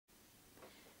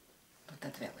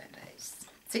Tātad vēl vienreiz.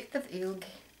 Cik tad ilgi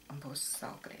būs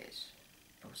saulgrieži?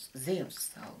 Būs ziemas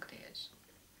saulgrieži.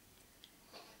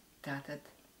 Tātad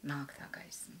nāk tā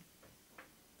gaisma.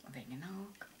 Viņi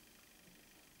nāk.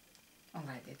 Un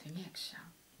laidiet viņu iekšā.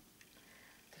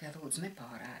 Tikai lūdzu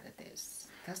nepārēdaties.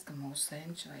 Tas, ka mūsu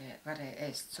senči varēja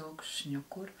ēst cūku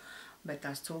šņukuru, bet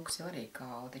tās cūkas jau arī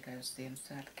kāla tikai uz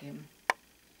Ziemassvētkiem.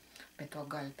 Bet to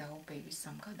gaļu taupīja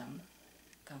visam gadam.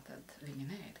 Tātad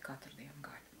viņi neēda katru dienu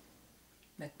gaļu.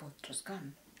 Bet putrus gan.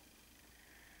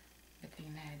 Bet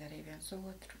viņi neēda arī viens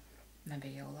otru.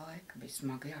 Nebija jau laika, bija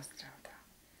smagi jāstrādā.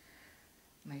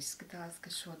 Un izskatās, ka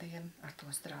šodien ar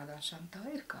to strādāšanu tā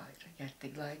ir kā ir. Ja ir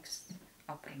tik laiks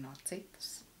aprunāt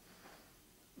citus,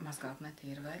 mazgāt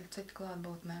netīru veļu citu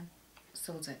klātbūtnē,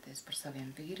 sūdzēties par saviem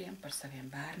vīriem, par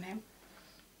saviem bērniem,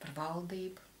 par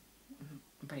valdību un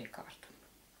par iekārtu.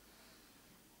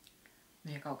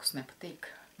 Ja kaut kas nepatīk,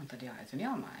 tad jāiet un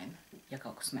jāmaina. Ja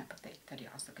kaut kas nepatīk, tad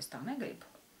jāsaka, es tā negribu,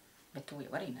 bet to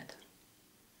jau arī nedara.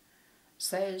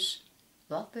 Sēž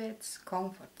latvietis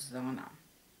komforta zonā.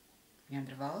 Viņam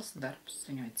ir valsts darbs,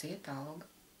 viņam ir cieta alga.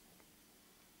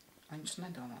 Viņš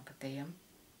nedomā par tiem,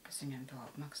 kas viņam to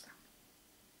algu maksā.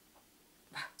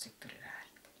 Vā, cik tur ir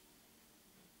ērti.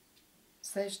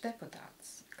 Sēž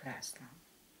deputāts krēslā.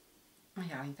 Nu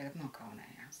jā, viņi tagad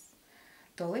nokaunējās.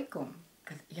 To likumu,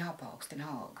 kad jāpaukstina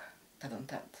alga, tad un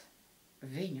tad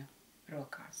viņu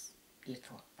rokās ir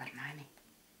to var mainīt.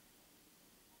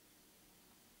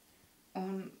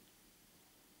 Un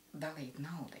dalīt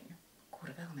naudiņu,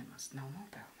 kura vēl nemaz nav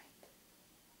nopelnīta.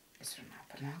 Es runāju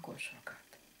par nākošo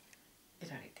gadu.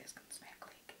 Ir arī diezgan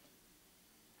smieklīgi.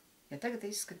 Ja tagad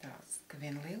izskatās, ka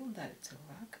viena liela daļa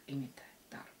cilvēku imitē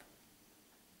darbu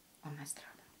un nestrādā.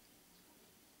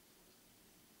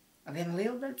 Viena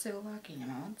liela daļa cilvēku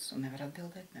ieņem amatus un nevar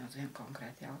atbildēt ne uz vienu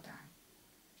konkrētu jautājumu.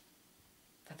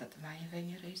 Tātad vai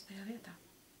viņi ir īstajā vietā?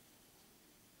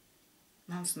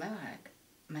 Mums nevajag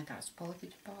ne tās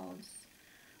politiķu paudzes.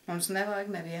 Mums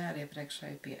nevajag nevienu ar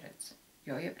iepriekšēju pieredzi.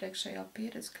 Jo iepriekšējā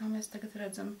pieredze, kā mēs tagad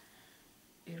redzam,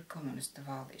 ir komunistu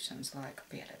valdīšanas laika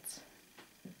pieredze.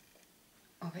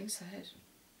 Un viņi sēž.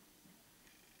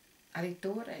 Arī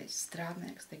toreiz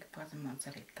strādnieks tika pazemots,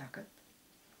 arī tagad.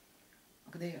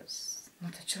 Ak, Dievs,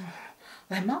 nu taču,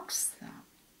 lai maksā.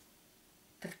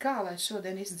 Tad kā lai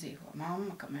šodien izdzīvo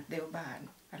mamma, kam ir 2 bērni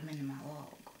ar minimālu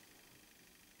algu?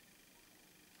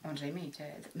 Un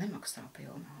Rimīķēda nemaksā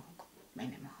pilnu algu,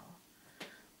 minimālu.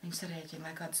 Viņi sarēķina,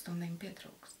 lai kādu stundiņu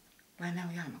pietrūkst, lai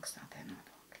nav jāmaksā tie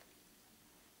nodokļi.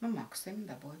 Nu, Maksim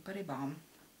dabūja par ibām.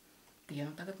 Tie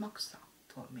nu tagad maksā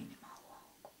to minimālo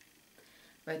algu.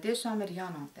 Vai tiešām ir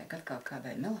jānotiek atkal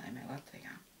kādai nelaimē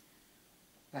Latvijā?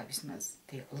 Lai vismaz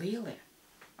tie lielie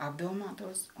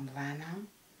apdomātos un lēnām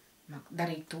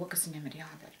darīt to, kas viņam ir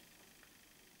jādara.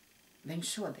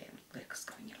 Viņš šodien liekas,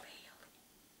 ka viņi ir lieli.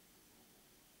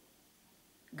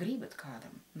 Gribat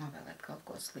kādam novēlēt kaut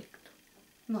ko sliktu,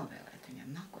 novēlēt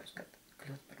viņam nākošu gadu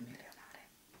kļūt par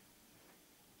miljonāriem.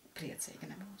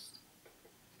 Priecīgi nebūs.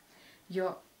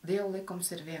 Jo Dieva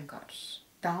likums ir vienkāršs.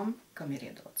 Tam, kam ir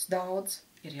iedots daudz,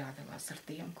 ir jādalās ar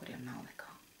tiem, kuriem nav nekā.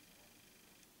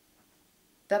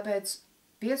 Tāpēc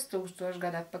 5000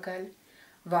 gadu atpakaļ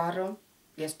varu,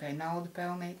 iespēju naudu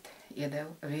pelnīt,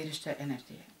 iedeva vīrišķai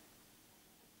enerģijai.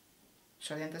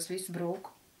 Šodien tas viss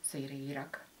brūk, Sīrija,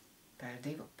 Iraka, tā ir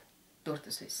divupe. Tur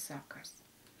tas viss sākās.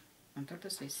 Un tur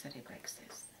tas viss arī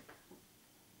beigsies.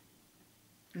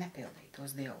 Nepildīt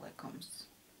tos Dieva likumus.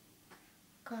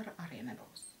 Kara arī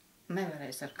nebūs.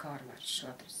 Nevarēs ar kāru vairs šo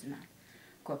atrisināt,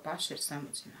 ko paši ir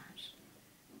samudžinājuši.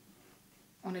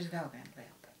 Un ir vēl viena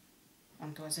lieta.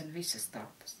 Un to zina visas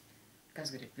tautas.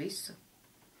 Kas grib visu,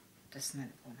 tas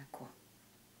nedabū neko.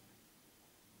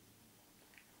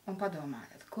 Un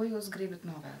padomājiet, ko jūs gribat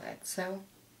novēlēt sev,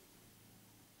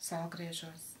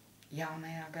 Saulgriežos,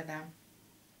 jaunajā gadā?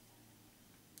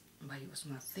 Vai jūs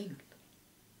maz zinat,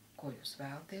 ko jūs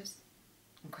vēlaties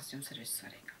un kas jums ir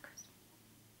vissvarīgākais?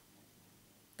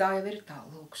 Tā jau ir tā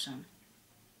lūkšana.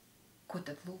 Ko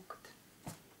tad lūgt?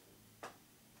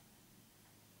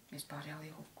 Vispār jau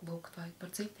lūgt vajag par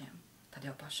citiem, tad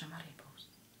jau pašam arī būs.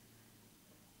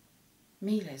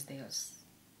 Mīļais Dievs,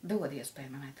 dod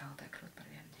iespēju manai tautai kļūt par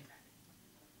vienu ģimeni.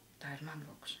 Tā ir man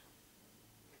lūkšana.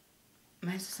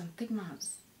 Mēs esam tik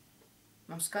maz.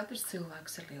 Mums katrs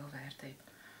cilvēks ir liela vērtība.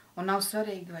 Un nav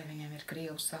svarīgi, vai viņiem ir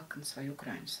krievu saknes vai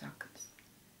ukraiņu saknes.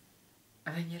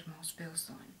 Viņi ir mūsu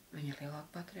pilsoņi. Viņi ir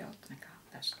lielāki patrioti nekā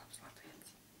dažs labs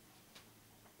latvietis.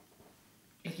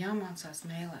 Ir jāmācās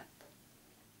mīlēt.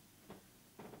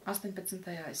 18.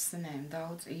 es saņēmu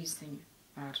daudz īsiņu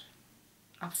ar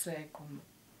apsveikumu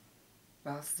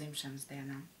valsts dzimšanas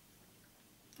dienām.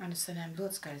 Un es saņēmu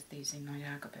ļoti skaistu īziņu no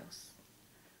Jēkabils.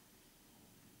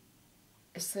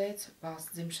 Es sveicu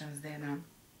Valsts dzimšanas dienā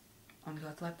un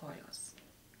ļoti lepojos,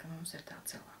 ka mums ir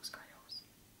tāds cilvēks kā jūs.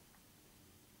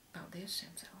 Paldies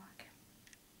šiem cilvēkiem.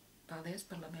 Paldies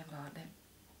par labiem vārdiem.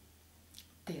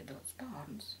 Tie dod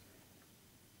spārnus.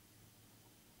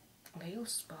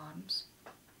 Lielus spārnus.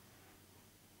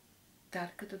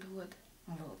 Dar, ka tu dod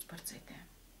un lūdz par citiem.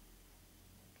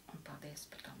 Un paldies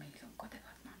par to mīlumu, ko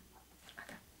devāt man.